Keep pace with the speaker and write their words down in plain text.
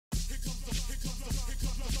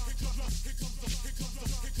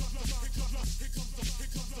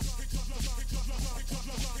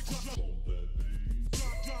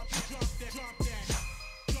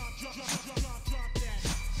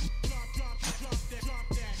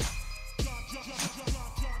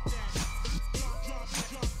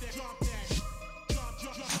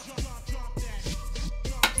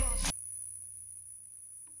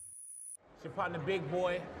partner Big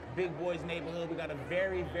Boy, Big Boy's Neighborhood. We got a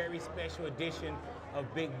very, very special edition of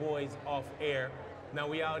Big Boys Off Air. Now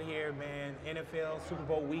we out here, man, NFL Super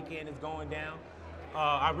Bowl weekend is going down.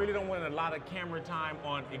 I really don't want a lot of camera time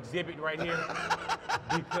on Xzibit right here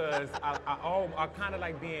because I kind of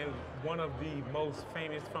like being one of the most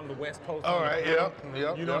famous from the West Coast. All right, yep.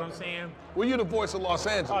 You know what I'm saying? Well, you're the voice of Los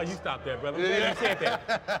Angeles. Oh, you stop that, brother. I'm glad you said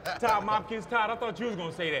that. Todd Mopkins, Todd, I thought you was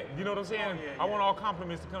going to say that. You know what I'm saying? Oh, yeah. I want all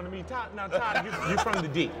compliments to come to me. Todd, now, Todd, you're from the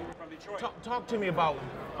D. From Detroit. Talk to me about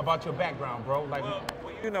your background, bro. Like, well,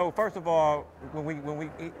 you know, first of all, when we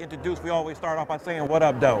introduce, we always start off by saying, "What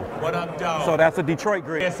up, though?" What up, though? So that's a Detroit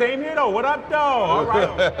greeting. Yeah, same here, though. What up, though? All right.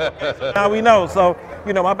 Okay, so now we know. So,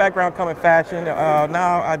 you know, my background come in fashion.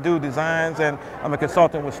 Now I do designs, and I'm a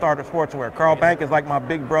consultant with Starter Sportswear. Carl Bank is like my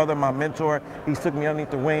big brother, my mentor. He took me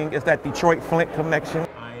underneath the wing. It's that Detroit Flint connection.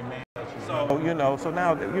 I ain't mad at you. So, you know, so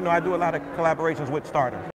now, you know, I do a lot of collaborations with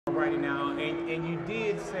Starter. Right now, and you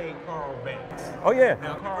did say Carl Banks. Oh, yeah.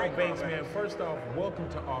 Now, Carl Banks, man, first off, welcome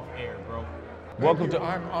to Off Air, bro. Welcome to.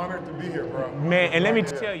 I'm honored to be here, bro. Man, and let me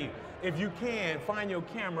tell you, if you can, find your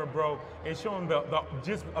camera, bro, and show them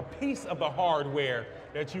just a piece of the hardware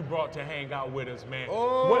that you brought to hang out with us, man.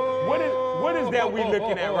 Oh, what is that we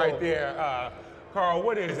looking at right there, Carl?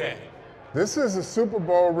 What is that? This is a Super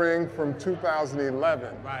Bowl ring from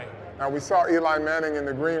 2011. Right. Now, we saw Eli Manning in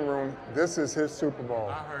the green room. This is his Super Bowl.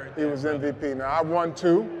 I heard He that, was brother. MVP. Now, I won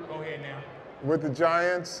two Go ahead now. with the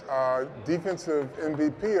Giants, defensive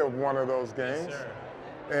MVP of one of those games,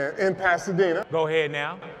 Sir. and in Pasadena. Go ahead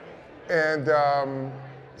now. And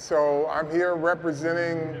so I'm here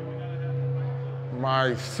representing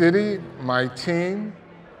my city, my team,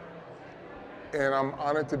 and I'm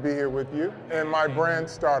honored to be here with you and my brand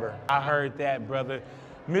Starter. I heard that, brother.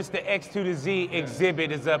 Mr. X to the Z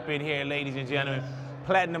Xzibit is up in here, ladies and gentlemen.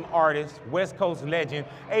 Platinum artist, West Coast legend.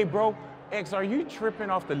 Hey, bro, X, are you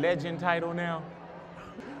tripping off the legend title now?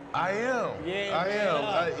 I am. Yeah, I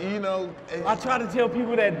am. You know. I try to tell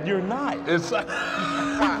people that you're not. It's. I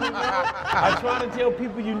try to tell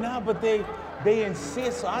people you're not, but they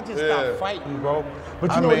insist. So I just stop fighting, bro.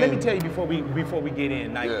 But you know, let me tell you before we get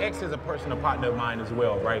in. Like X is a personal partner of mine as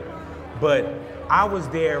well, right? But I was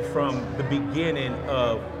there from the beginning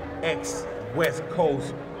of X West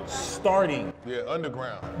Coast starting. Yeah,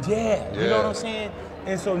 underground. Yeah, you know what I'm saying?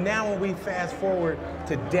 And so now when we fast forward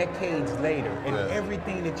to decades later and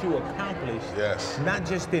everything that you accomplished, not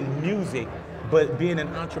just in music, but being an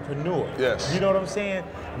entrepreneur. Yes. You know what I'm saying?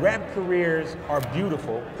 Rap careers are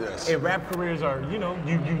beautiful. Yes. And rap careers are, you know,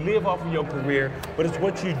 you live off of your career, but it's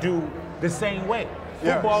what you do the same way.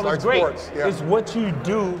 Football like is great. sports, It's what you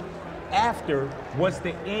do after. What's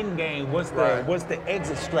the end game? What's the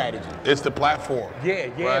exit strategy? It's the platform. Yeah,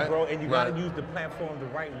 right? bro. And you gotta use the platform the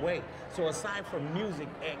right way. So aside from music,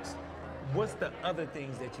 X, what's the other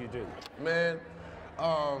things that you do? Man,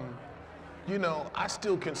 you know, I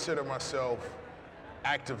still consider myself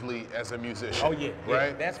actively as a musician. Oh yeah,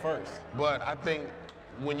 right? That's first. But I think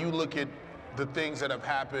when you look at the things that have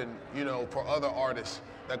happened, you know, for other artists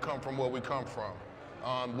that come from where we come from,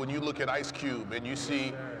 when you look at Ice Cube and you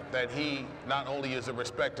see that he not only is a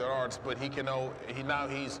respected artist, but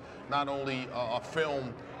he's not only a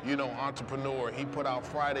film, you know, entrepreneur. He put out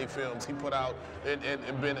Friday films. He put out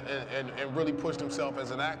and really pushed himself as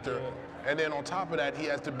an actor. And then on top of that, he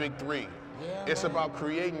has the big three. It's about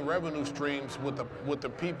creating revenue streams with the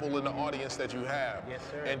people in the audience that you have,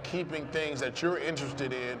 and keeping things that you're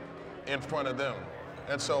interested in front of them.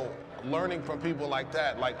 And so, learning from people like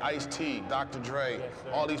that, like Ice-T, Dr. Dre,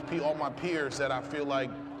 all my peers that I feel like,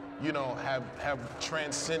 you know, have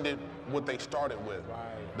transcended what they started with.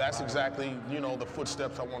 That's exactly, you know, the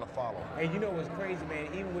footsteps I want to follow. And you know what's crazy, man?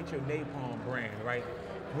 Even with your Napalm brand, right?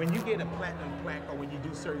 When you get a platinum plaque or when you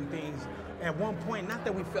do certain things, at one point, not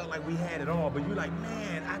that we felt like we had it all, but you're like,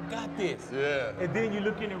 man, I got this. Yeah. And then you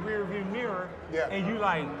look in the rearview mirror, and you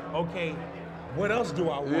like, okay, what else do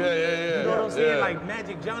I want? Yeah. You know what I'm saying? Like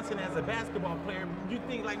Magic Johnson as a basketball player, you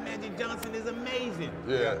think like Magic Johnson is amazing.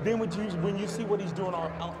 Yeah. Then when you see what he's doing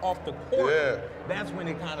off the court, that's when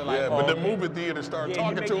it kind of like, but the movie theater started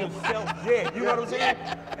talking to him. You know what I'm saying?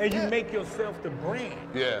 And you make yourself the brand.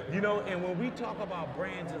 Yeah. You know, and when we talk about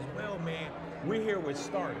brands as well, man, we're here with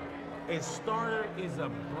Starter. And Starter is a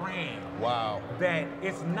brand. Wow. That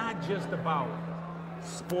it's not just about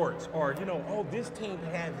sports or, you know, oh, this team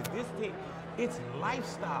has it, this team. It's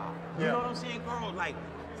lifestyle. You know what I'm saying, Carl? Like,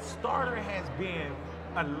 Starter has been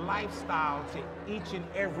a lifestyle to each and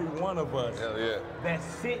every one of us that's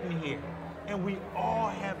sitting here. And we all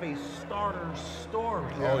have a Starter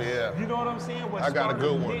story. Oh, yeah. You know what I'm saying? What I got a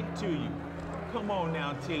good one. meant to you. come on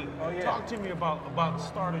now, T. Oh, yeah. Talk to me about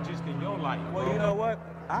starter just in your life. Well, bro. you know what?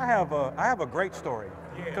 I have a great story.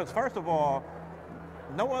 Yeah. Because first of all,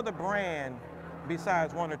 no other brand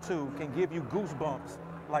besides one or two can give you goosebumps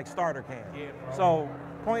like Starter can. Yeah, bro. So,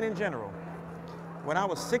 point in general, when I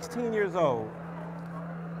was 16 years old,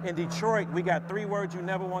 in Detroit, we got 3 words you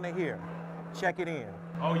never want to hear. Check it in.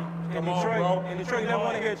 Oh, In come on, Detroit, bro. in Detroit, you never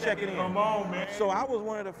want to hear check it in. Come on, man. So I was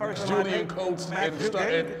one of the first. Julian Coates and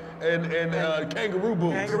Kangaroo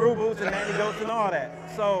Boots. Kangaroo boots and nanny goats and all that.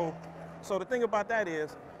 So the thing about that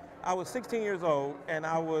is, I was 16 years old and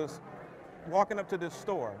I was walking up to this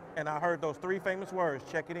store and I heard those 3 famous words,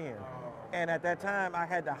 check it in. And at that time, I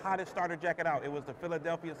had the hottest starter jacket out. It was the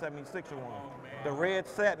Philadelphia 76er one, the red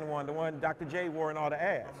satin one, the one Dr. J wore in all the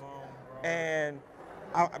ads. And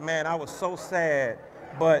I was so sad.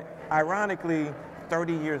 But ironically,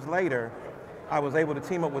 30 years later, I was able to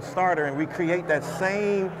team up with Starter and recreate that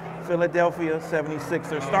same Philadelphia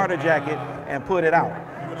 76er starter jacket and put it out.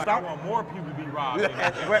 I want more people to be robbed.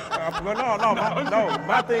 No,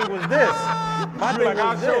 my thing was this.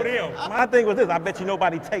 My thing was this. I bet you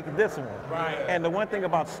nobody take this one. Right. And the one thing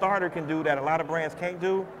about Starter can do that a lot of brands can't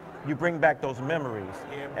do, you bring back those memories.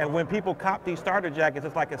 Yeah, and when people cop these starter jackets,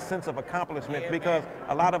 it's like a sense of accomplishment because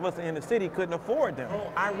a lot of us in the city couldn't afford them.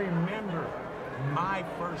 Bro, I remember my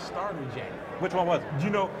first starter jacket. Which one was it?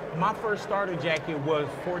 You know, my first starter jacket was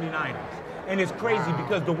 49ers. And it's crazy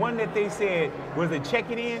because the one that they said was a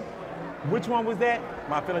check it in, which one was that?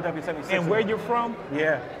 My Philadelphia 76. And where you're from?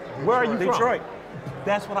 Yeah. Where are you from? Detroit.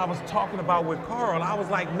 That's what I was talking about with Carl. I was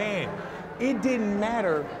like, man, it didn't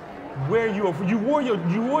matter where you were. You wore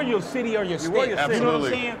your city or your state. wore your city. You know what I'm Absolutely.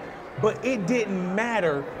 saying? But it didn't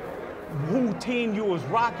matter who team you was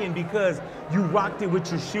rocking because you rocked it with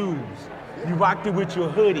your shoes. You rocked it with your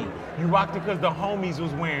hoodie. You rocked it because the homies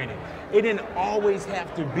was wearing it. It didn't always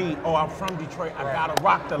have to be, oh, I'm from Detroit, I gotta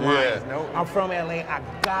rock the Lions. Yeah. I'm from LA, I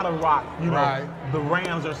gotta rock, Right. the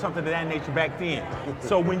Rams or something of that nature back then.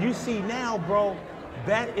 So when you see now, bro,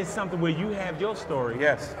 that is something where you have your story.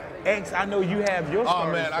 Yes. X, I know you have your story.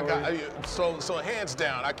 Oh man, I got so hands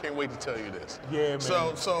down. I can't wait to tell you this. Yeah, man.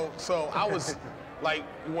 So I was like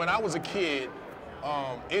when I was a kid,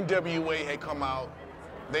 NWA had come out.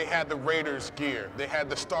 They had the Raiders gear. They had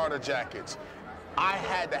the starter jackets. I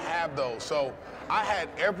had to have those. So I had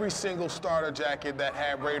every single starter jacket that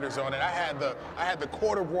had Raiders on it. I had the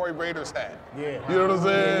corduroy Raiders hat. Yeah. You know what I'm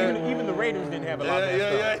saying? Yeah, even the Raiders didn't have a lot of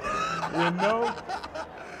that stuff. Yeah. You know?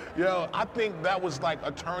 Yo, I think that was like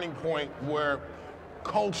a turning point where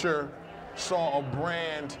culture saw a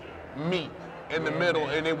brand meet in the middle,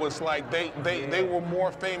 and it was like they were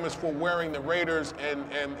more famous for wearing the Raiders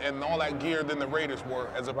and all that gear than the Raiders were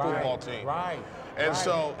as a football team. Right. And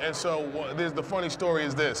so there's the funny story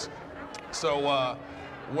is this. So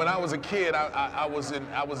when I was a kid, I was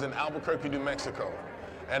in Albuquerque, New Mexico,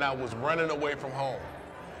 and I was running away from home.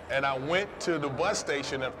 And I went to the bus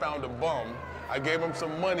station and found a bum. I gave him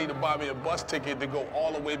some money to buy me a bus ticket to go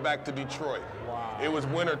all the way back to Detroit. Wow. It was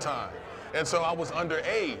wintertime. And so I was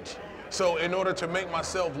underage. So in order to make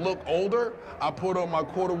myself look older, I put on my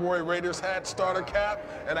corduroy Raiders hat, starter cap,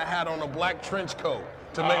 and I had on a black trench coat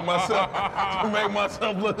to make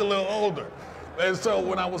myself look a little older. And so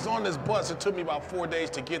when I was on this bus, it took me about 4 days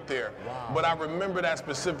to get there. Wow. But I remember that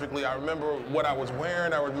specifically. I remember what I was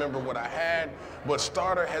wearing. I remember what I had. But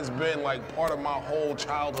starter has been like part of my whole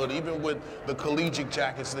childhood, even with the collegiate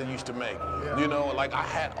jackets they used to make. Yeah. You know, like I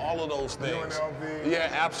had all of those things. UNLV. Yeah,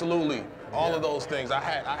 absolutely. All of those things. I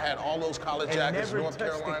had all those college And jackets, never North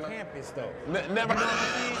touched Carolina. the campus, though. Never.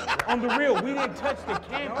 On the real, we didn't touch the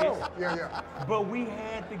campus, Yeah. but we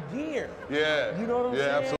had the gear. Yeah. You know what I'm saying?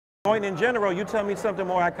 Absolutely. Point in general, you tell me something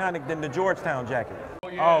more iconic than the Georgetown jacket.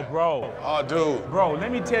 Oh, bro. Oh, dude. Bro,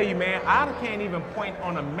 let me tell you, man, I can't even point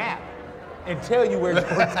on a map and tell you where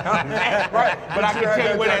Georgetown is at, right? But I can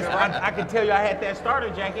tell you where I can tell you I had that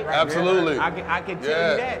starter jacket. Right? Absolutely. I can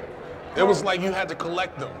tell you that. It was like you had to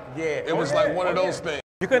collect them. Yeah. It was like one of those things.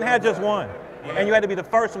 You couldn't have just one, and you had to be the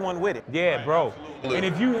first one with it. Yeah, bro. Absolutely. And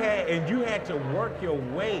if you had to work your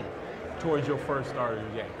way towards your first starter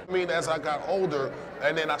jacket. I mean, as I got older,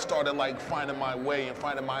 and then I started like finding my way and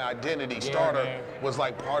finding my identity. Yeah, Starter man. was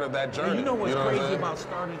like part of that journey. And you know what's what I'm crazy saying? about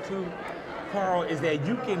starter too, Carl, is that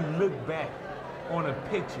you can look back on a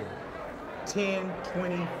picture 10,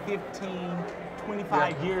 20, 15,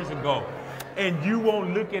 25 years ago, and you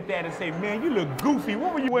won't look at that and say, man, you look goofy.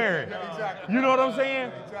 What were you wearing? Exactly. You know what I'm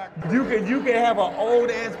saying? Exactly. You can have an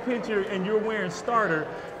old ass picture and you're wearing starter,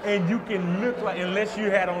 and you can look like, unless you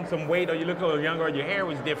had on some weight or you look a little younger or your hair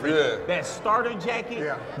was different, Yeah. that starter jacket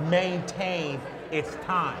Yeah. maintained its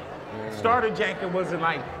time. Starter jacket wasn't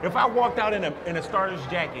like, if I walked out in a starter's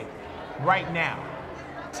jacket right now,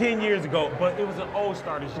 10 years ago, but it was an old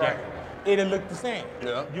starter's jacket, it'd look the same.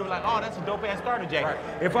 Yeah. You were like, oh, that's a dope ass starter jacket.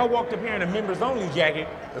 If I walked up here in a members only jacket,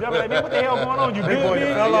 you'd be like, man, what the hell going on? You good, boy,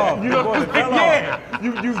 man? fell off. You know,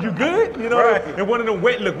 Fell you good? You know, and one of the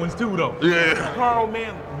wet look ones too, though. Yeah. Carl,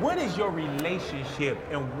 man, what is your relationship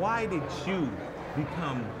and why did you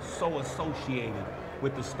become so associated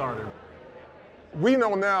with the starter? We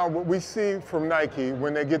know now what we see from Nike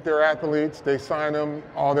when they get their athletes, they sign them,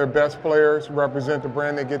 all their best players represent the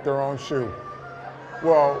brand, they get their own shoe.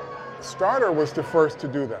 Well, Starter was the first to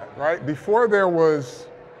do that, right? Before there was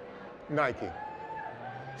Nike,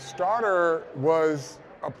 Starter was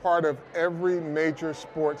a part of every major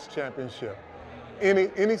sports championship.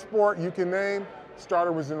 Any sport you can name,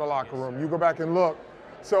 Starter was in the locker room. You go back and look.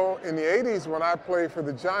 So in the 80s when I played for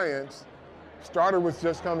the Giants, Starter was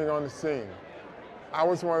just coming on the scene. I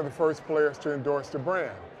was one of the first players to endorse the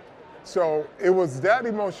brand. So it was that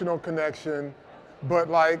emotional connection, but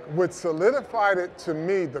like what solidified it to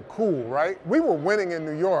me, the cool, right? We were winning in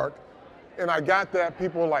New York, and I got that,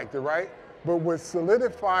 people liked it, right? But what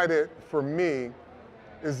solidified it for me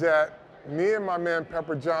is that me and my man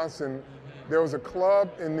Pepper Johnson, there was a club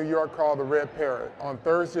in New York called the Red Parrot on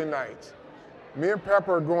Thursday nights. Me and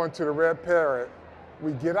Pepper are going to the Red Parrot.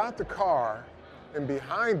 We get out the car, and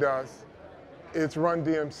behind us, it's Run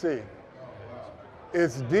DMC.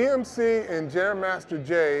 It's DMC and Jam Master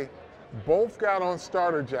Jay both got on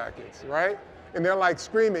starter jackets, right? And they're like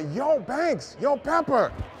screaming, yo, Banks, yo, Pepper,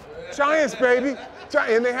 Giants, baby.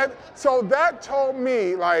 And they had, so that told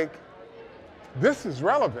me, like, this is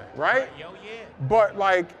relevant, right? Yo, yeah. But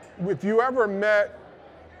like, if you ever met,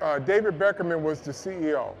 David Beckerman was the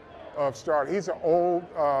CEO of Starter. He's an old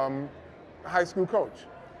high school coach.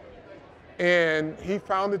 And he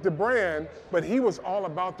founded the brand, but he was all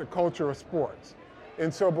about the culture of sports.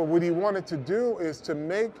 And so, but what he wanted to do is to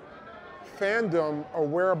make fandom a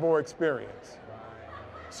wearable experience.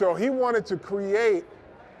 So he wanted to create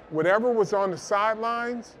whatever was on the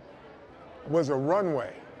sidelines was a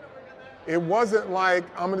runway. It wasn't like,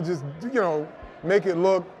 I'm gonna just, make it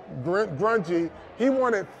look grungy. He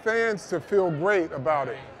wanted fans to feel great about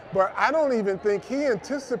it. But I don't even think he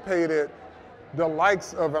anticipated the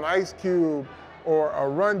likes of an Ice Cube or a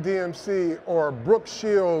Run DMC or Brooke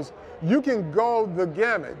Shields. You can go the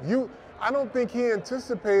gamut. I don't think he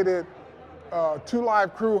anticipated 2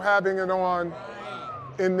 Live Crew having it on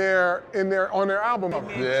on their album. And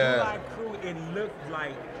then 2 Live Crew, it looked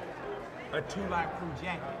like a 2 Live Crew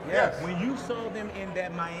jacket. Yes. When you saw them in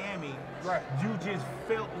that Miami, you just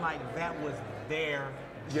felt like that was their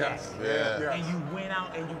jacket. Yeah. And you went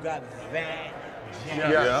out and you got that jacket.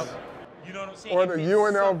 Yes. Yep. You know what I'm saying? Or the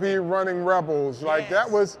UNLV Running Rebels, like that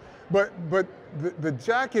was, but the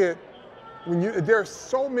jacket, there's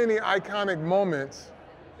so many iconic moments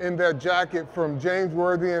in that jacket, from James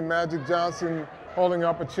Worthy and Magic Johnson holding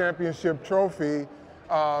up a championship trophy,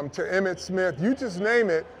 to Emmitt Smith, you just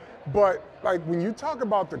name it. But like when you talk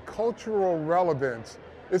about the cultural relevance,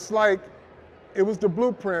 it's like it was the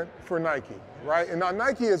blueprint for Nike, right? And now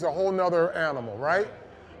Nike is a whole nother animal, right?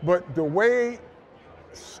 But the way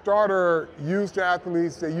Starter used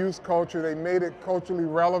athletes, they used culture, they made it culturally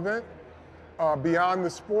relevant beyond the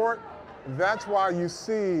sport. That's why you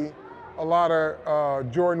see a lot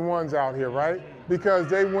of Jordan 1s out here, right? Because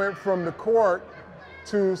they went from the court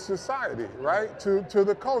to society, right? To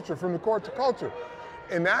the culture, from the court to culture.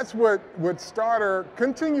 And that's what Starter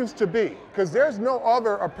continues to be, because there's no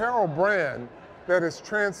other apparel brand that has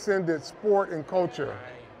transcended sport and culture.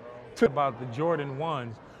 About the Jordan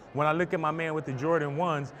 1s, when I look at my man with the Jordan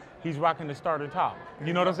 1s, he's rocking the Starter top.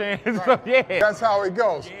 You know what I'm saying? Right. So, yeah. That's how it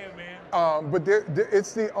goes. Yeah, man. But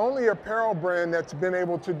it's the only apparel brand that's been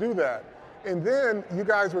able to do that. And then you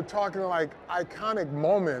guys were talking like iconic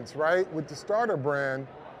moments, right, with the Starter brand.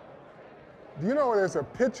 Do you know there's a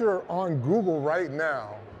picture on Google right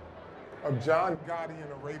now of John Gotti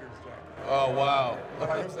in a Raiders jacket? Oh, wow.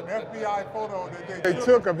 Like, it's an FBI photo that they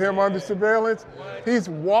took of him under surveillance. He's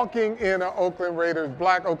walking in an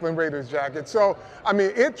black Oakland Raiders jacket. So, I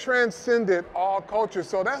mean, it transcended all culture.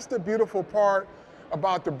 So that's the beautiful part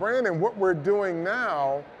about the brand and what we're doing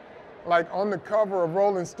now, like on the cover of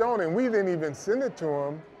Rolling Stone, and we didn't even send it to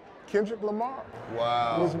him. Kendrick Lamar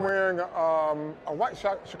was wearing a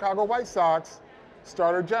Chicago White Sox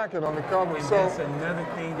starter jacket on the cover. And so that's another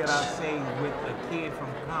thing that I say with a kid from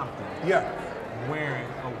Compton. Yeah. Wearing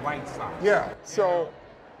a White Sox. Yeah. So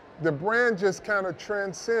the brand just kind of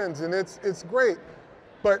transcends, and it's great.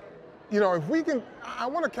 But if we can, I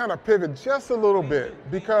want to kind of pivot just a little bit,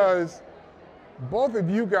 because both of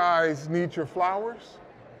you guys need your flowers.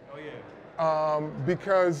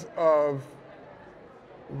 because of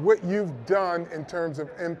what you've done in terms of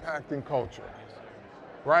impacting culture,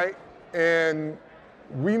 right? And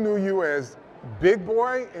we knew you as Big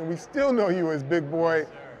Boy, and we still know you as Big Boy,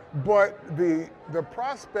 but the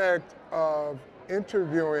prospect of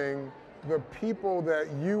interviewing the people that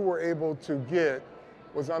you were able to get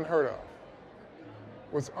was unheard of.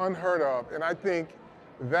 And I think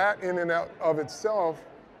that in and of itself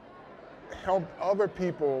helped other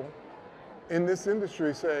people in this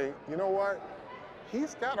industry say, you know what?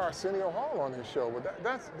 He's got Arsenio Hall on his show, but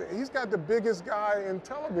he's got the biggest guy in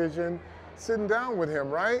television sitting down with him,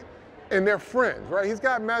 right? And they're friends, right? He's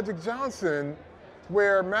got Magic Johnson,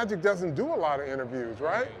 where Magic doesn't do a lot of interviews,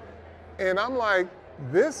 right? And I'm like,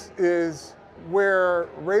 this is where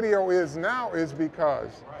radio is now is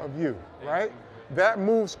because of you, right? That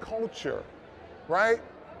moves culture, right?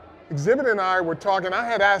 Xzibit and I were talking, I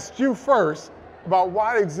had asked you first about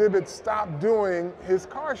why Xzibit stopped doing his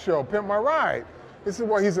car show, Pimp My Ride. He said,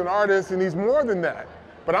 well, he's an artist and he's more than that.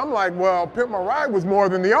 But I'm like, well, Pimp My Ride was more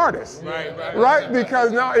than the artist, right?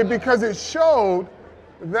 Because it showed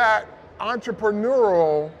that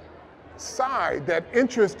entrepreneurial side, that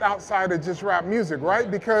interest outside of just rap music,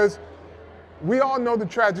 right? Because we all know the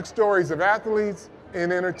tragic stories of athletes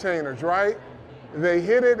and entertainers, right? They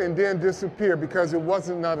hit it and then disappear because it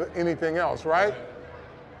wasn't anything else, right?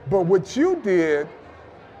 But what you did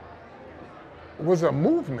was a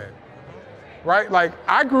movement, right? Like,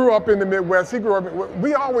 I grew up in the Midwest, he grew up,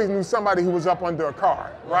 we always knew somebody who was up under a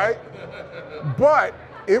car, right? But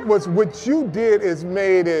it was what you did is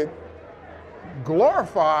made it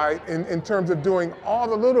glorified in terms of doing all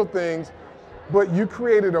the little things, but you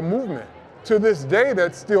created a movement to this day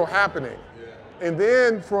that's still happening. And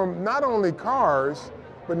then from not only cars,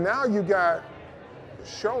 but now you got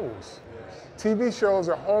shows. TV shows,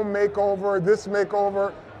 a home makeover, this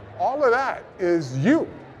makeover, all of that is you,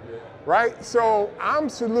 right? So I'm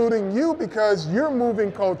saluting you because you're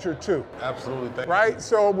moving culture too. Absolutely. Right?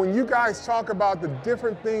 So when you guys talk about the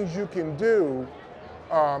different things you can do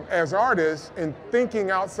as artists and thinking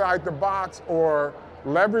outside the box or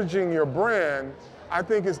leveraging your brand, I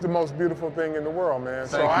think it's the most beautiful thing in the world, man.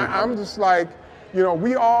 So I'm just like, you know,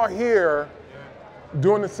 we all here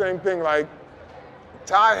doing the same thing. Like,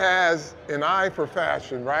 Ty has an eye for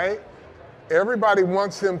fashion, right? Everybody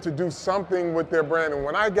wants him to do something with their brand. And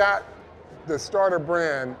when I got the starter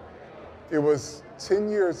brand, it was 10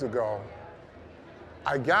 years ago.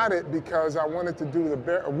 I got it because I wanted to do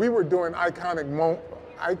we were doing iconic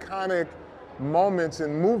moments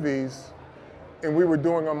in movies, and we were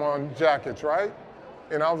doing them on jackets, right?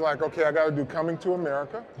 And I was like, okay, I got to do Coming to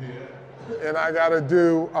America, and I got to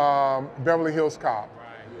do Beverly Hills Cop,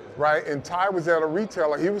 right? And Ty was at a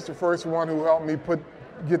retailer. He was the first one who helped me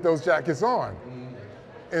get those jackets on.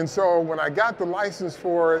 And so when I got the license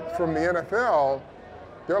for it from the NFL,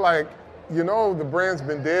 they're like, you know, the brand's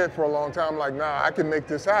been dead for a long time. I'm like, nah, I can make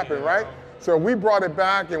this happen, right? So we brought it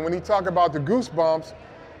back, and when he talked about the goosebumps,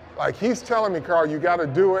 like, he's telling me, Carl, you got to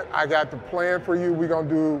do it. I got the plan for you. We're going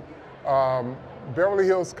to do Beverly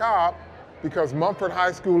Hills Cop because Mumford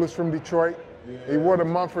High School is from Detroit. He wore the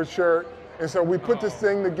Mumford shirt. And so we put this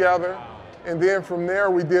thing together, and then from there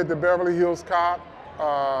we did the Beverly Hills Cop,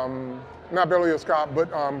 not Beverly Hills Cop,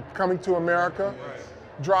 but Coming to America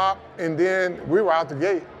drop, and then we were out the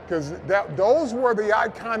gate because those were the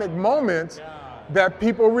iconic moments that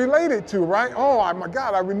people related to, right? Oh my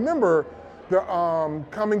God, I remember the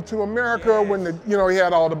Coming to America when he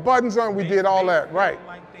had all the buttons on. We did all that, right?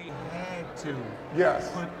 Like they had to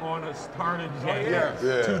put on a starter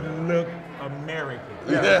jacket to look American.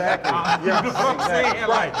 Exactly. You know what I'm saying?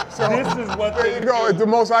 Like, so this is what there you go. It's the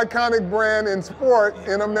most iconic brand in sport,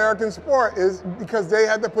 in American sport, is because they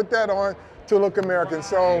had to put that on to look American.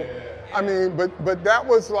 So, I mean, but that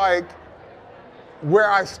was like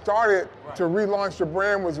where I started to relaunch the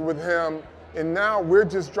brand was with him, and now we're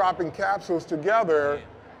just dropping capsules together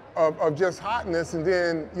of just hotness, and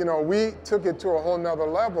then we took it to a whole nother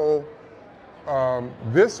level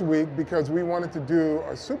this week because we wanted to do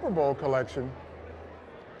a Super Bowl collection,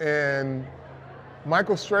 and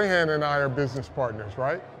Michael Strahan and I are business partners,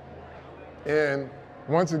 right? And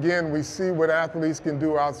once again, we see what athletes can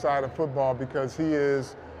do outside of football because he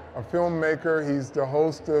is a filmmaker, he's the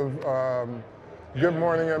host of Good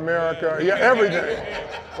Morning America, everything,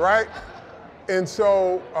 right? And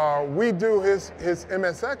so we do his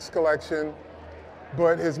MSX collection,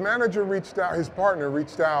 but his manager reached out, his partner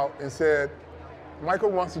reached out and said,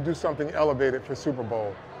 Michael wants to do something elevated for Super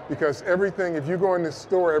Bowl because everything, if you go in the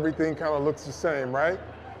store, everything kind of looks the same, right?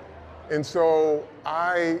 And so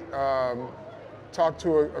I talked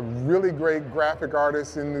to a really great graphic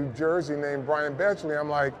artist in New Jersey named Brian Benchley. I'm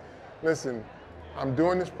like, listen, I'm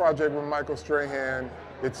doing this project with Michael Strahan.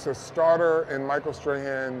 It's a Starter and Michael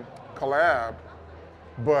Strahan collab,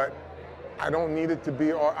 but I don't need it to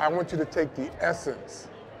be, I want you to take the essence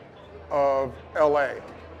of LA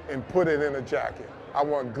and put it in a jacket. I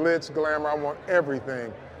want glitz, glamour, I want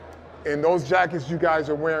everything. And those jackets you guys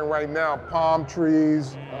are wearing right now, palm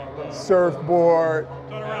trees, surfboard,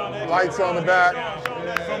 lights on the back.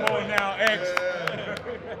 Come on now, X.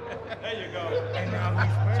 There you go. And now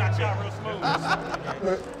he's cha-cha real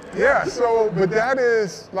smooth. Yeah, so, but that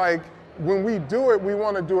is like, when we do it, we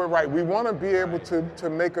want to do it right. We want to be able to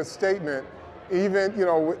make a statement. Even, you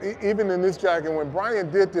know, even in this jacket, when Brian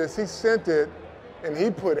did this, he sent it and he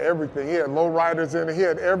put everything. He had lowriders in it, he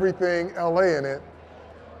had everything LA in it.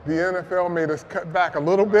 The NFL made us cut back a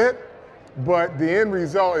little bit, but the end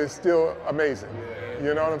result is still amazing.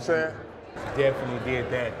 You know what I'm saying? Definitely did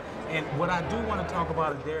that. And what I do want to talk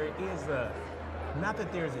about is there is not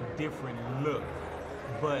that there's a different look,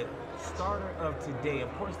 but Starter of today,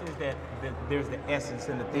 of course there's the essence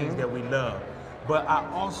and the things that we love, but I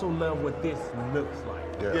also love what this looks like.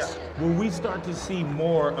 Yes. Yeah. When we start to see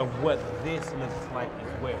more of what this looks like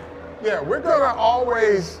as well. Yeah, we're gonna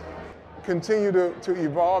always continue to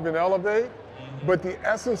evolve and elevate, but the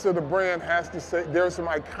essence of the brand has to say, there's some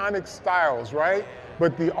iconic styles, right?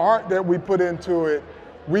 But the art that we put into it,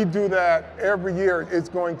 we do that every year. It's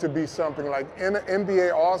going to be something like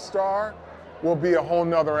NBA All-Star will be a whole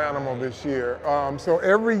nother animal this year. So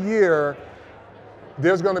every year,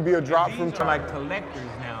 there's going to be a drop from time. Like collectors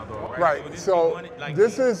now, though, right? Right. So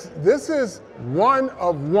this is one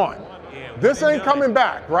of one. Yeah, this ain't coming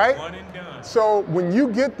back, right? One and done. So when you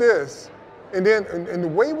get this, and then and the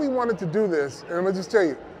way we wanted to do this, and I'm gonna just tell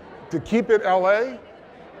you, to keep it LA,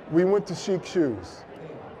 we went to Chic Shoes.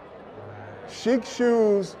 Chic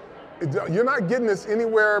Shoes, you're not getting this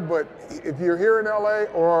anywhere, but if you're here in LA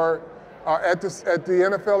or at the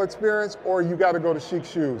NFL experience, or you got to go to Chic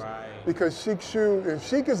Shoes. Right. Because Chic Shoes, and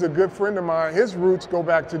Chic is a good friend of mine, his roots go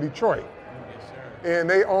back to Detroit. Yes, sir. And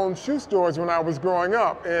they owned shoe stores when I was growing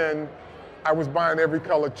up, and I was buying every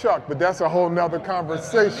color Chuck, but that's a whole nother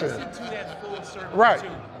conversation. Listen to that full circle, Right. too.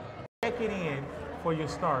 Check it in for your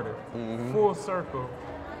starter. Full circle.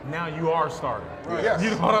 Now you are starter. Right. Yes. You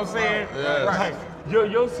know what I'm saying? Yes. Right.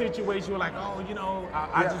 Your situation, you're like, oh, you know,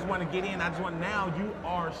 I just want to get in. Now you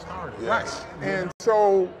are starter. Yes. Right. And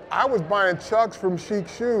so I was buying Chucks from Chic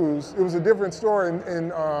Shoes. It was a different store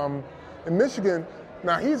in Michigan.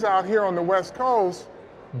 Now he's out here on the West Coast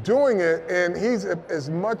doing it, and he's as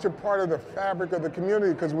much a part of the fabric of the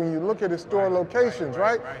community, because when you look at his store locations,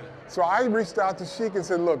 right? So I reached out to Chic and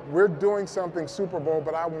said, look, we're doing something Super Bowl,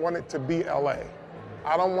 but I want it to be LA.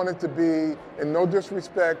 I don't want it to be, and no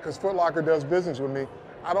disrespect, because Foot Locker does business with me,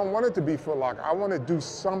 I don't want it to be Foot Locker. I want to do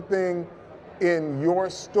something in your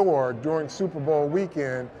store during Super Bowl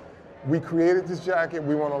weekend. We created this jacket,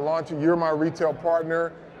 we want to launch it. You're my retail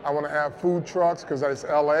partner. I want to have food trucks, because it's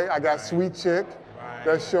LA. I got Sweet Chick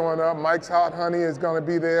that's showing up. Mike's Hot Honey is going to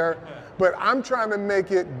be there. But I'm trying to make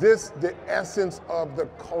it the essence of the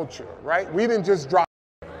culture, right? We didn't just drop.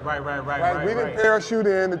 Right. We didn't parachute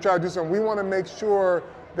in to try to do something. We want to make sure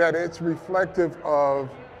that it's reflective of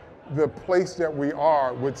the place that we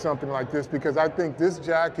are with something like this, because I think this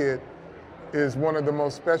jacket is one of the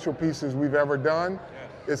most special pieces we've ever done.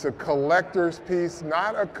 It's a collector's piece,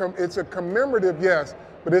 it's a commemorative, yes,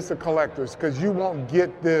 but it's a collector's, because you won't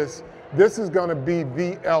get this. This is going to be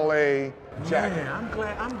the LA jacket. Man,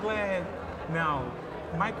 I'm glad. Now,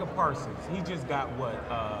 Micah Parsons, he just got what,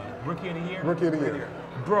 Rookie of the Year? Rookie of the Year.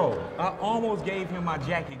 Bro, I almost gave him my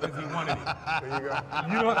jacket because he wanted it. There you go.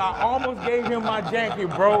 You know, I almost gave him my jacket,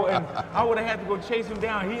 bro, and I would have had to go chase him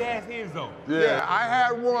down. He asked his, though. Yeah, I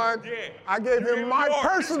had one. Yeah. I gave him my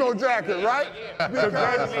personal jacket, right?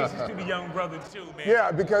 Congratulations to the young brother, too, man.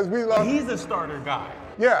 Yeah, because we love. He's a starter guy.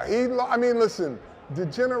 Yeah, I mean, listen, the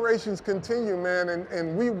generations continue, man,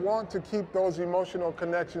 and we want to keep those emotional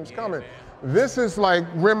connections coming. Man. This is like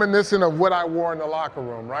reminiscent of what I wore in the locker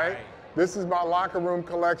room, right? This is my locker room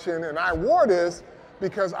collection, and I wore this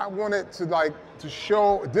because I wanted to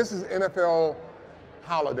show, this is NFL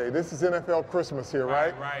holiday. This is NFL Christmas here,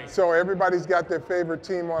 right? Right. So everybody's got their favorite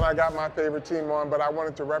team on. I got my favorite team on, but I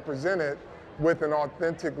wanted to represent it with an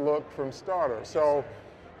authentic look from Starter. So,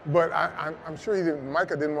 but I'm sure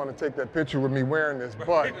Micah didn't want to take that picture with me wearing this,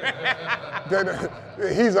 but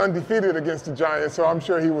he's undefeated against the Giants, so I'm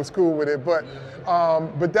sure he was cool with it. But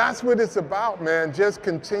that's what it's about, man. Just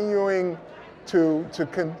continuing to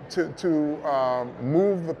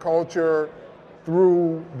move the culture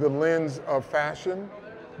through the lens of fashion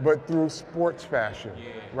but through sports fashion,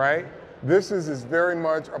 right? This is very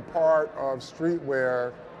much a part of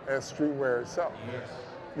streetwear as streetwear itself.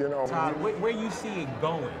 You know, Todd, where you see it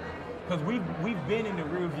going? Because we've been in the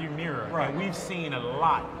rearview mirror, and we've seen a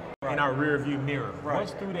lot in our rearview mirror.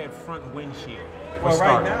 What's through that front windshield? Well,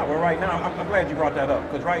 right now, I'm glad you brought that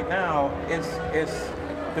up, because right now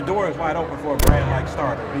the door is wide open for a brand like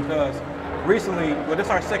Starter, because recently, well, this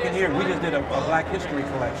is our second year, we just did a Black History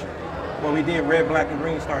collection. Well, we did red, black, and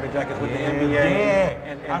green starter jackets with the NBA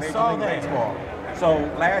and Major League Baseball. So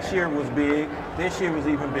last year was big. This year was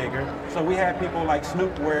even bigger. So we had people like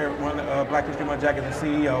Snoop wear one Black History Month jacket, the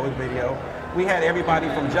CEO, his video. We had everybody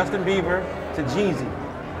from Justin Bieber to Jeezy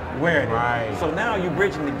wearing it. So now you're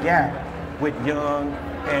bridging the gap with young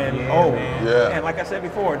and old. And like I said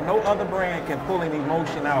before, no other brand can pull an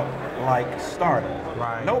emotion out like Starter.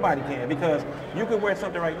 Nobody can, because you could wear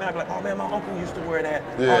something right now and be like, oh man, my uncle used to wear that.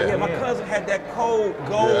 Oh yeah, my cousin had that cold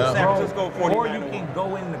gold San Francisco 49. Or you can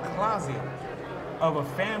go in the closet of a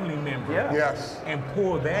family member and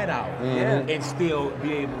pull that out and still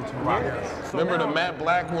be able to rock it. So remember the matte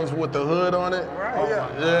black ones with the hood on it?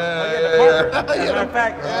 In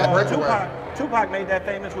fact, Tupac made that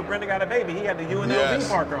famous with Brenda Got a Baby. He had the UNLV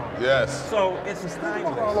Parker on. So it's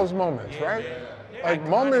timeless. All those moments, right? Like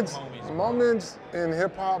moments in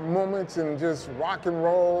hip hop, moments in just rock and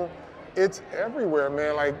roll. It's everywhere,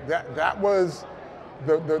 man. Like that was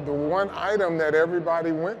the one item that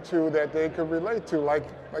everybody went to that they could relate to. Like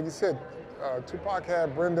you said, Tupac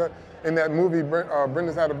had Brenda in that movie,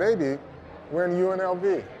 Brenda's Had a Baby, wearing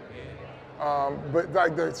UNLV. But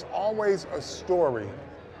like there's always a story.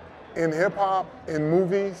 In hip hop, in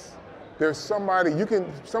movies, there's somebody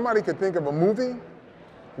could think of a movie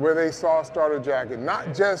where they saw a starter jacket,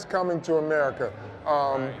 not just Coming to America.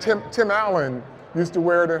 Tim Allen used to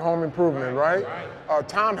wear it in Home Improvement, right?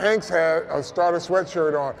 Tom Hanks had a starter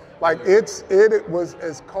sweatshirt on. Like it was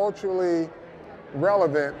as culturally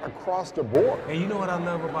relevant across the board. And you know what I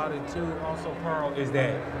love about it too, also, Pearl, is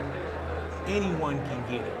that anyone can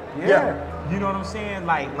get it. You know what I'm saying?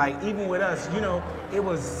 Like even with us, you know, it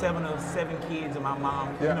was 7 kids and my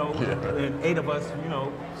mom, you know, and 8 of us, you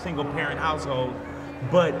know, single parent household,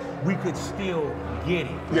 but we could still get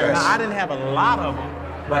it. Now I didn't have a lot of them,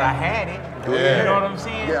 but I had it. You know what I'm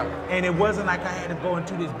saying? And it wasn't like I had to go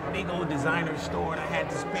into this big old designer store and I had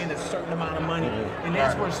to spend a certain amount of money. And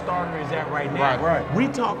that's where Starter is at right now. We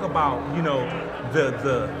talk about, you know,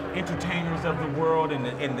 the entertainers of the world and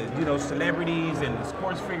the you know, celebrities and the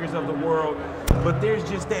sports figures of the world, but there's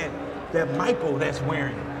just that Michael that's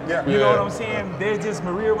wearing it. You know what I'm saying? There's just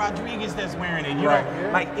Maria Rodriguez that's wearing it. You know,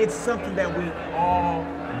 like it's something that we all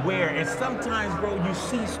wear. And sometimes, bro, you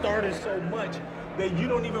see Starter so much that you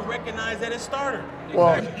don't even recognize that it's Starter.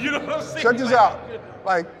 Well, you know what I'm saying? Check this out.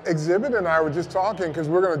 Like Xzibit and I were just talking because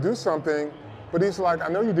we're gonna do something, but he's like, I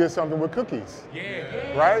know you did something with cookies.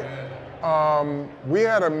 Right? We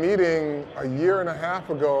had a meeting a year and a half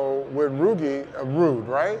ago with Rude,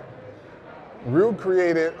 right? Rude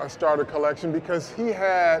created a Starter collection because he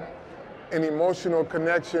had an emotional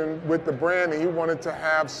connection with the brand and he wanted to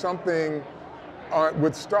have something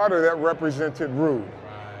with Starter that represented Rude.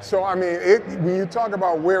 So I mean, when you talk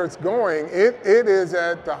about where it's going, it is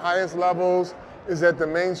at the highest levels, is at the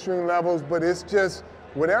mainstream levels, but it's just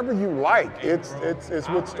whatever you like. It's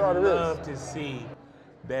what Starter is. I would love to see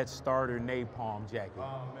that Starter napalm jacket.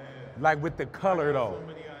 Oh, man. Like with the color though,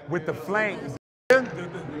 with the flames.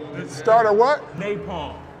 Starter what?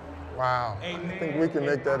 Napalm. Wow. I think we can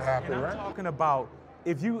make that happen, and right? I'm talking about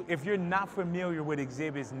if you're not familiar with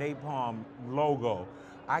Xzibit's napalm logo,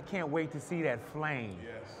 I can't wait to see that flame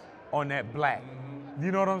on that black.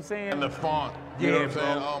 You know what I'm saying? And the font. You know what I'm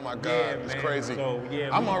saying? Oh my God, it's crazy. So,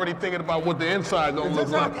 I'm already thinking about what the inside gonna look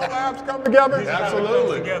like. Collabs come together?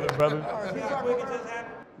 Absolutely. Together, brother.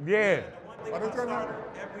 Every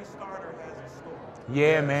starter has a story.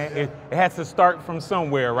 Yeah, man. It has to start from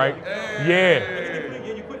somewhere, right?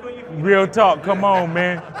 Real talk. Come on,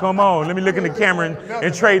 man. Come on. Let me look in the camera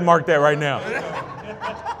and trademark that right now.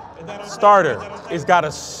 Starter. It's got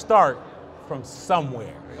to start from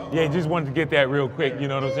somewhere. Just wanted to get that real quick. You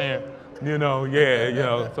know what I'm saying? You know, you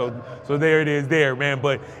know. So there it is, there, man.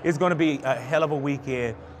 But it's going to be a hell of a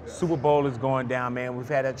weekend. Super Bowl is going down, man. We've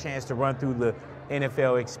had a chance to run through the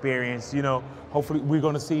NFL experience. You know, hopefully we're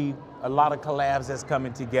going to see a lot of collabs that's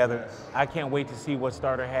coming together. I can't wait to see what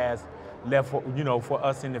Starter has left for, you know, for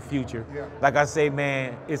us in the future. Like I say,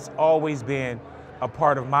 man, it's always been a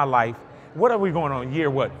part of my life. What are we going on? Year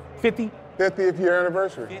what? 50? 50th year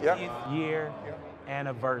anniversary. 50th year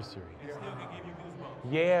anniversary.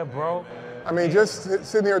 Yeah, bro. I mean, just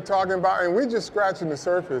sitting here talking about, and we're just scratching the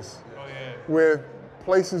surface with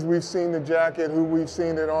places we've seen the jacket, who we've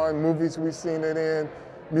seen it on, movies we've seen it in,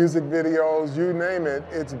 music videos, you name it,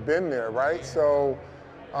 it's been there, right? So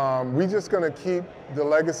we're just gonna keep the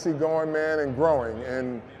legacy going, man, and growing.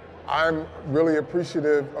 And I'm really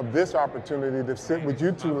appreciative of this opportunity to sit with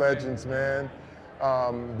you two legends, man.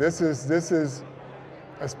 This is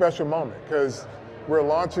a special moment because we're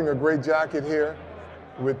launching a great jacket here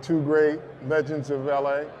with two great legends of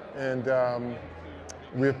LA, and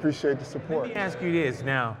we appreciate the support. Let me ask you this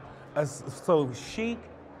now. So Chic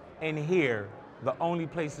and here, the only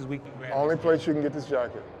places we can grab. Only place you can get this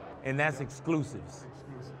jacket. And that's exclusives.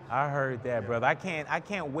 I heard that, brother. I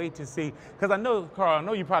can't wait to see, because I know, Carl, I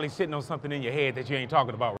know you're probably sitting on something in your head that you ain't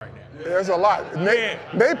talking about right now. There's a lot.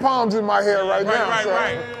 Napalm's in my hair right now.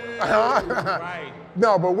 Right.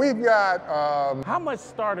 No, but we've got. How much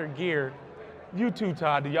starter gear you two,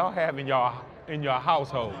 Todd, do y'all have in your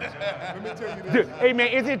household? Let me tell you this. Hey man,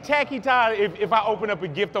 is it tacky, Todd, if I open up a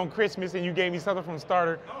gift on Christmas and you gave me something from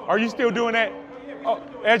Starter? Are you still doing that? Oh,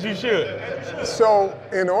 as you should. So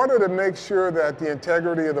in order to make sure that the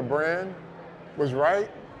integrity of the brand was right,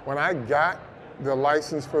 when I got the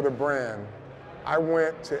license for the brand, I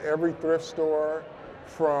went to every thrift store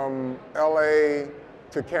from LA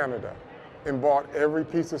to Canada and bought every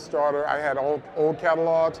piece of Starter. I had old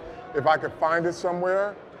catalogs. If I could find it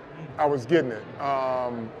somewhere, I was getting it.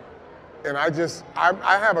 And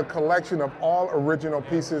I have a collection of all original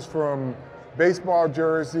pieces, from baseball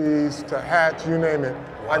jerseys to hats, you name it.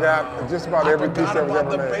 Wow. I got just about every piece that was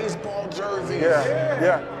ever made. I forgot about the baseball jerseys.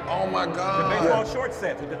 Yeah. Oh my God. The baseball short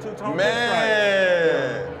sets with the two-tone.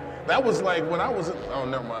 Man. That was like when I was, oh,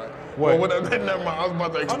 never mind. What? Well, never mind, I was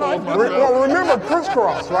about to expose myself. Well, remember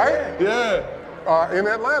Crisscross, right? Yeah. In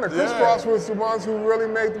Atlanta, Crisscross was the ones who really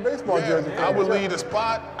made the baseball jersey. I would leave the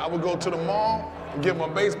spot, I would go to the mall, get my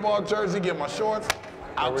baseball jersey, get my shorts,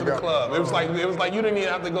 out to the club. It was like you didn't even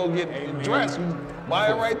have to go get dressed. You buy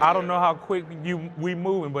it right there. I don't know how quick we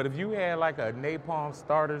moving, but if you had like a napalm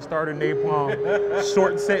starter napalm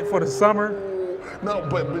short set for the summer. No,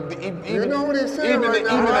 but even, you know what he's saying right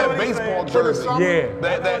now. Even that baseball jersey.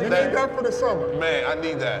 Yeah. You need that for the summer. Man, I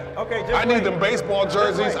need that. Okay, I need the baseball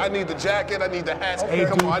jerseys. I need the jacket. I need the hats. Hey,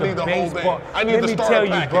 Come dude, on, I need the whole baseball. thing. I need Let the me starter tell you,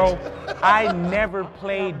 package. bro, I never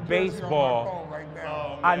played baseball.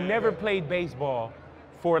 I never played baseball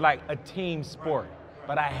for like a team sport,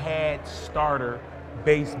 but I had Starter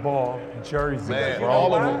baseball jerseys. Man, bro.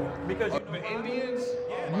 all of them. Because The Indians?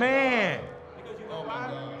 Man.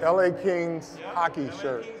 LA Kings hockey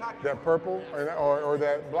shirt, that purple or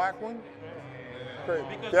that black one. The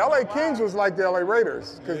LA Kings was like the LA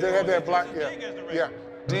Raiders because they had that black. Yeah.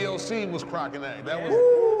 DLC was crocking that. That was.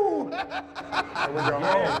 There we go.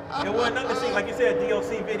 Yeah. It wasn't nothing to see, like you said,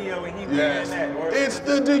 DLC video, and he was Yes. in that. Or, It's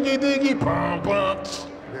the diggy pom pom.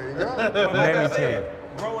 There you go. but like Let I me tell said,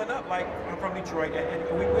 growing up, like I'm from Detroit,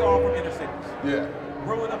 and we all from inner cities. Yeah.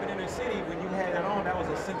 Growing up in inner city, when you had that on, that was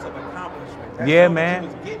a sense of accomplishment. That's Yeah, what man. You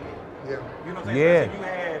was getting. Yeah. You know what I'm saying? Yeah. Especially if you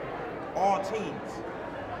had all teams,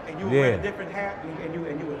 and you would wear a different hat, and you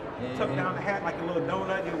would tuck down the hat like a little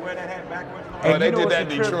donut. You would wear that hat backwards. And all Oh, that. they you know did what's that in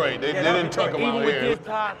the trip? Detroit. They Yeah, that didn't was tuck Detroit. them out Even with here. this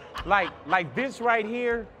top, like this right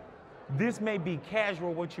here, this may be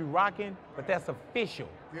casual what you rocking, but that's official.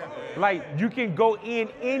 Yeah. Like you can go in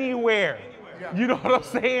anywhere. You know what I'm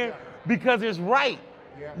saying? Because it's right.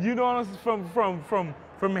 Yeah. You know what I'm saying?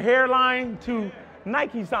 From hairline to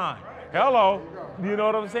Nike sign. Hello. You know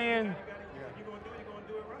what I'm saying? You're gonna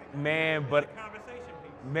do it right. Man, but Conversation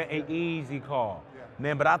piece. man, an easy call.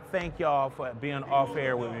 Man, but I thank y'all for being off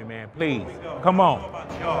air with me, man. Please, come I don't know on.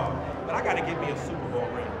 about y'all, but I gotta get me a Super Bowl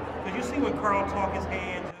ring. Cause you see when Carl talk his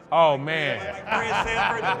hands. Oh man. Like Fred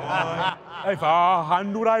Sanford. If I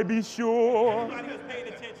handle, I be sure. Everybody was paying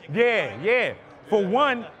attention. Yeah. For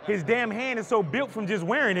one, his damn hand is so built from just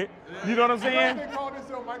wearing it. You know what I'm saying? They call this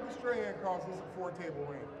Michael Strahan calls this a 4-table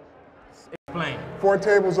ring. Explain. 4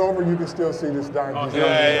 tables over, you can still see this diamond.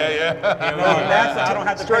 Yeah. That's I don't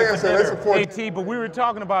have to pay Strahan for said it's a dinner. 4 Hey T, but we were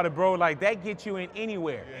talking about it, bro. Like that gets you in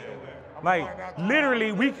anywhere. Like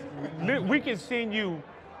literally, we can send you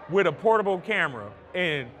with a portable camera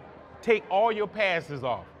and take all your passes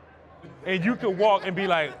off, and you can walk and be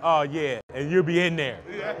like, oh yeah, and you'll be in there.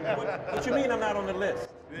 What you mean I'm not on the list?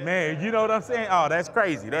 Man, you know what I'm saying? Oh, that's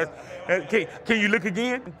crazy. Can you look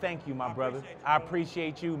again? Thank you, my brother. I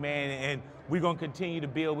appreciate you, man, and we're gonna continue to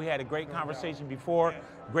build. We had a great conversation before,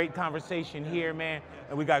 great conversation here, man,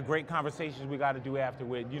 and we got great conversations we got to do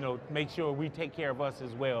afterward. You know, make sure we take care of us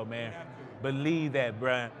as well, man. Believe that,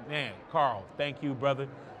 bruh. Man, Carl, thank you, brother.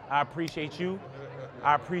 I appreciate you.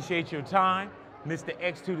 I appreciate your time. Mr.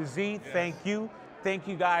 X to the Z, thank you. Thank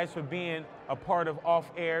you guys for being a part of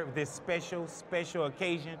Off Air, this special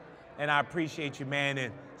occasion. And I appreciate you, man.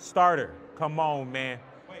 And Starter, come on, man.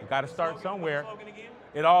 You got to start somewhere.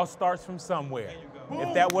 It all starts from somewhere.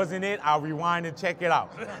 If that wasn't it, I'll rewind and check it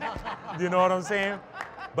out. You know what I'm saying?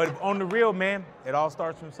 But on the real, man, it all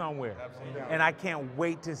starts from somewhere. Absolutely. And I can't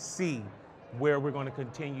wait to see where we're going to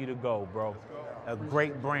continue to go, bro. A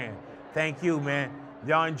great brand. Thank you, man.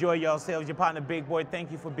 Y'all enjoy yourselves. Your partner, Big Boy,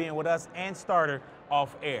 thank you for being with us and Starter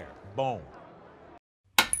Off Air. Boom.